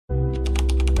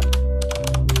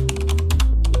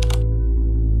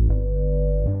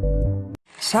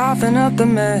Soften up the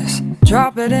mess,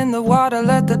 drop it in the water,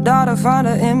 let the daughter find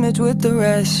her image with the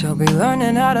rest. She'll be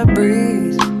learning how to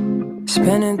breathe,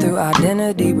 spinning through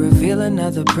identity, reveal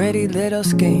another pretty little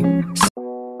scheme.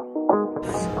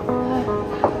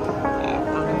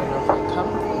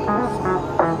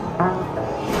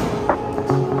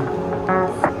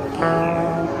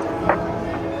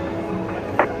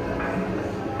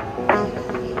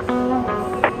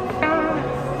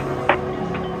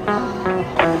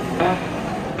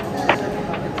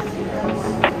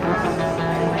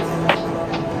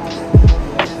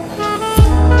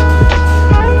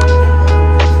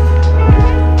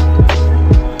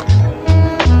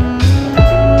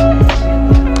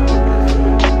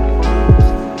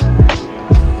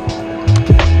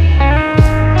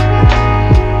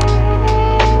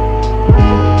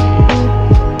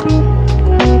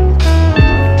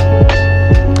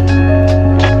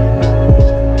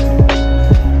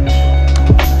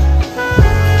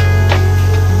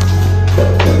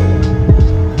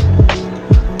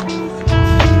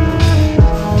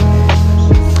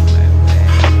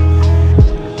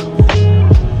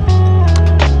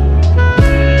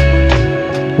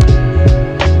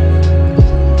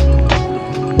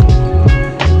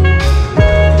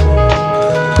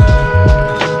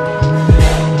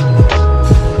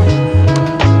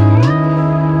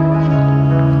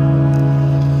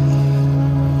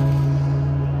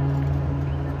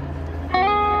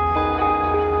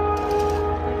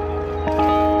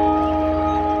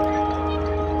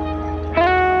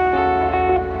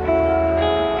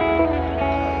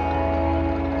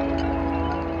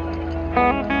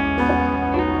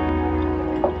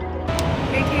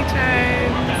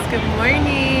 Good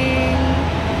morning.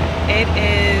 It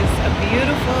is a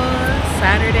beautiful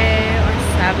Saturday or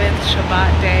Sabbath Shabbat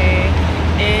day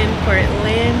in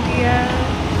Portlandia,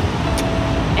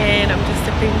 and I'm just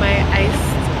sipping my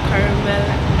iced caramel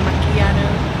macchiato,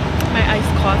 my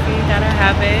iced coffee. Gotta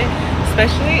have it,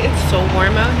 especially it's so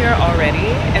warm out here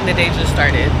already and the day just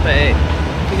started, but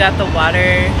we got the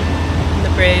water and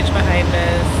the bridge behind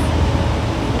us.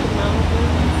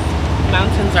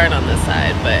 Mountains aren't on this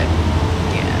side, but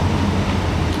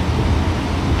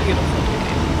beautiful day.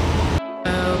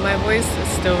 My voice is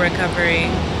still recovering.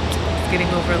 It's getting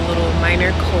over a little minor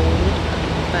cold,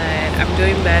 but I'm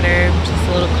doing better. Just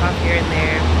a little cough here and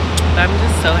there. But I'm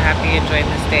just so happy enjoying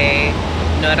this day.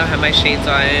 No, I don't have my shades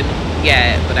on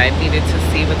yet, but I needed to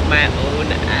see with my own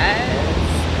eyes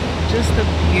just the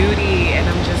beauty, and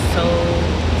I'm just so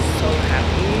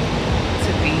happy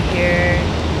to be here.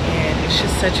 And it's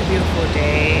just such a beautiful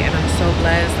day, and I'm so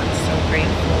blessed. I'm so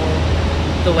grateful.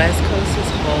 The West Coast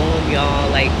is home,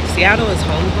 y'all. Like, Seattle is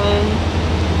home,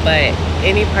 but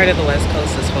any part of the West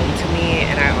Coast is home to me,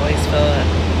 and I always feel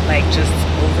like just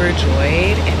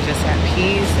overjoyed and just at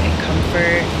peace and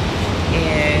comfort,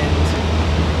 and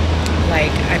like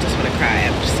I just want to cry.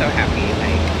 I'm just so happy,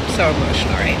 like so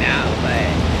emotional right now, but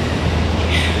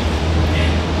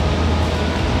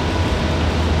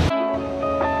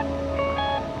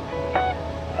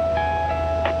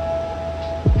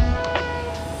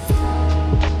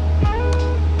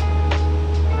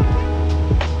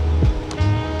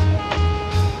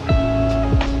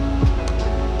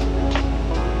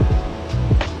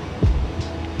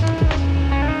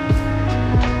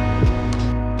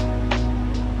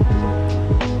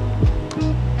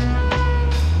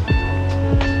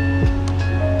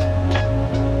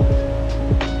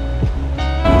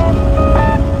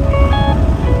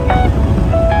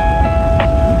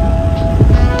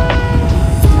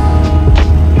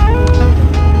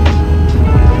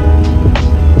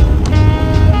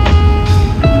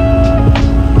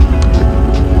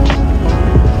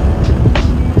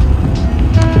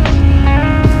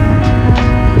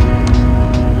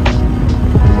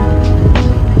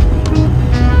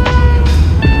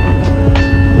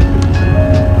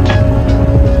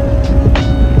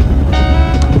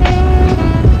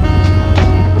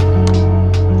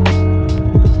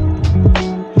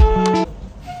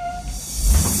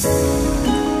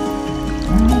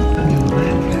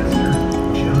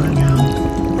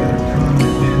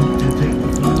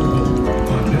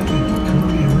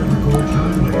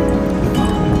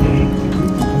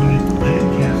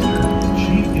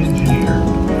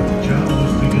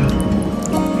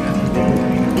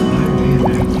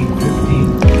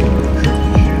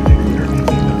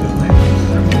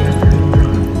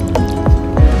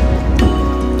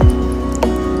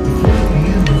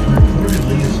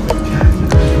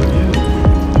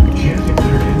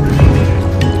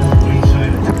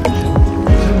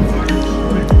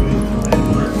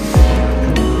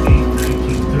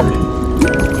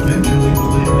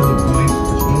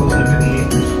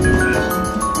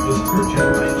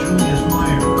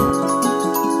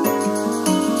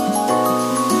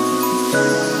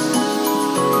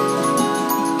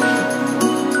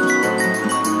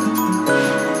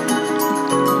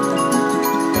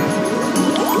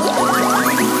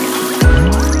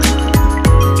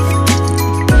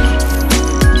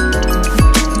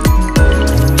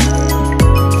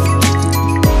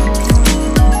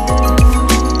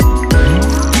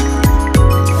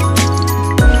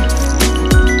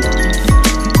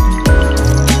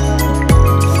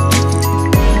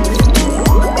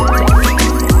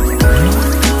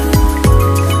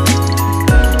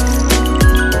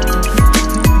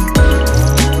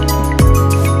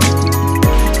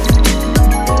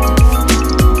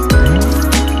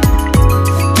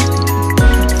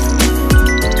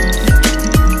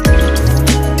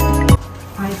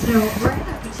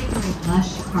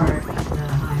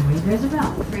there's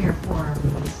about 3 or 4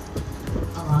 of these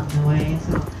along the way.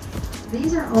 So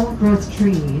these are old growth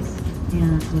trees,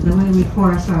 and the way we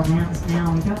forest our lands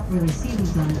now, we don't really see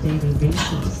these on a daily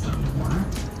basis anymore.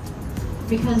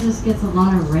 Because this gets a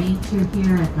lot of rain through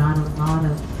here and not a lot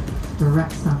of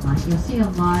direct sunlight. You'll see a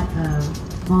lot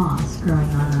of moss growing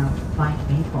on our vine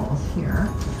maples here.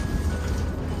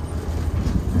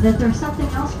 And then there's something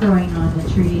else growing on the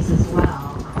trees as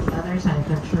well, on the other side of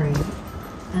the tree,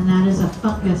 and that is a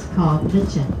fungus called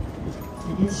lichen.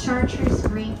 And it's chartreuse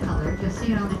green colored. You'll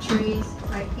see it on the trees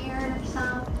right here,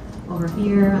 some over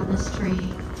here on this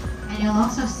tree, and you'll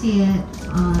also see it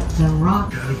on the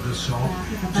rock. Out of the salt,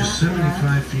 just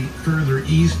 75 feet further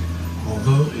east,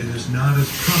 although it is not as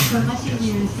prominent much as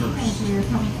easier to see as you're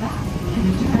coming back in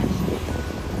the direction.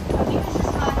 Okay, this is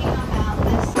talking about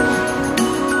this.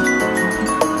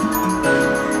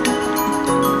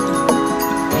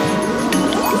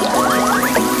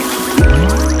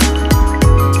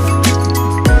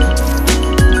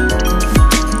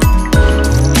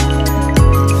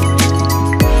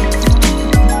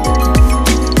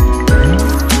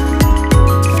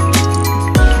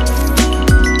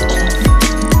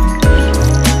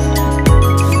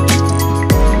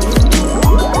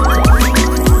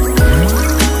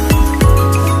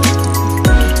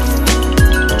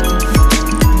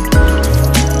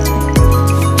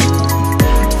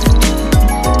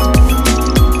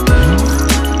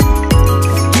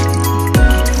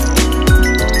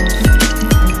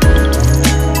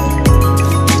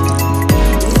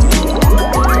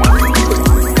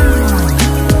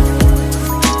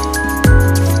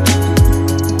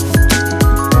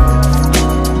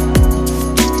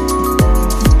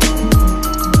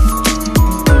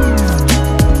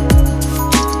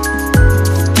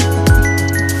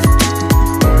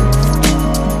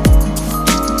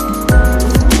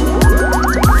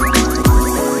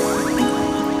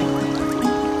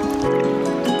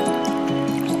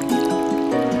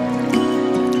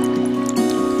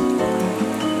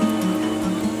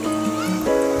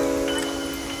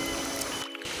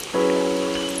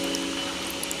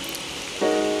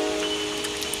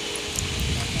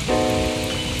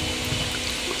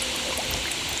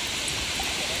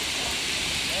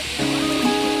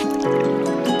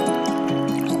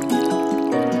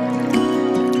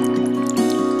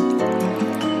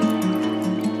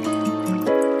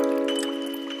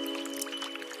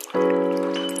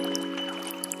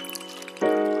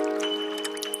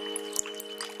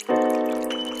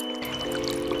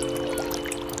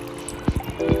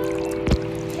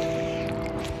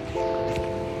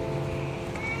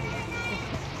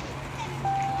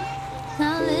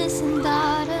 listen,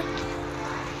 daughter.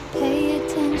 Pay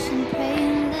attention, pray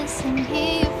and listen.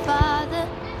 Hear your father.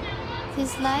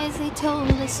 These lies they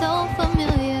told are so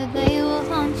familiar. They will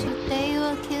haunt you, they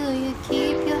will kill you.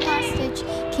 Keep you hostage,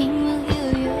 king will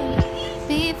heal you.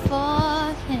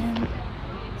 Before him,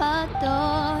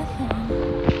 adore him.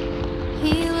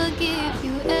 He will give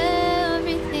you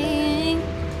everything.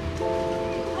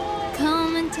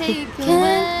 Come and take your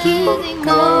wedding. Keep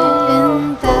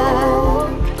going back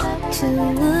to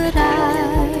what I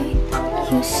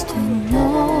used to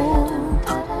know.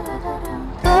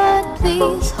 But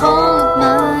please hold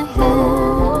my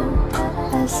hand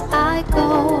as I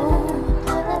go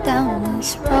down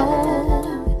this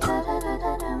road.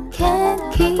 Can't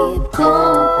keep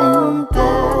going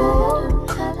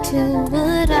back to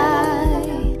what I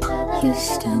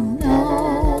used to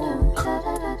know.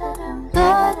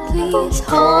 But please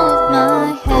hold my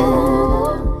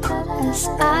hand as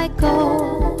I go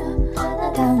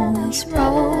down this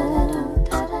road.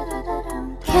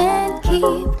 Can't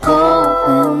keep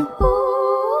going.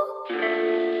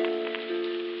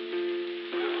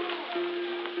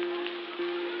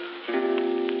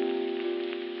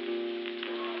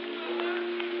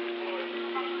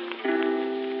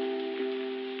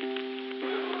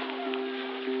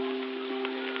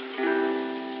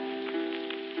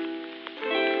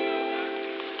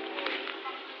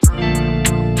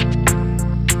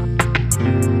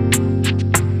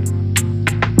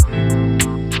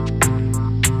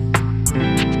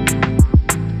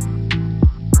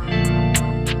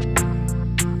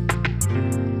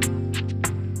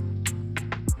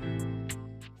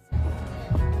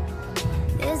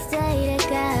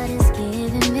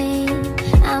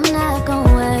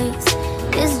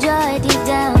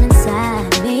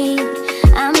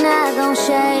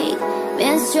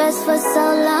 Stressed for so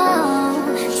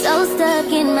long, so stuck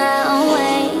in my own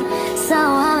way. So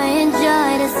I'ma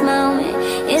enjoy this moment.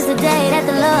 It's the day that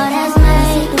the Lord has made.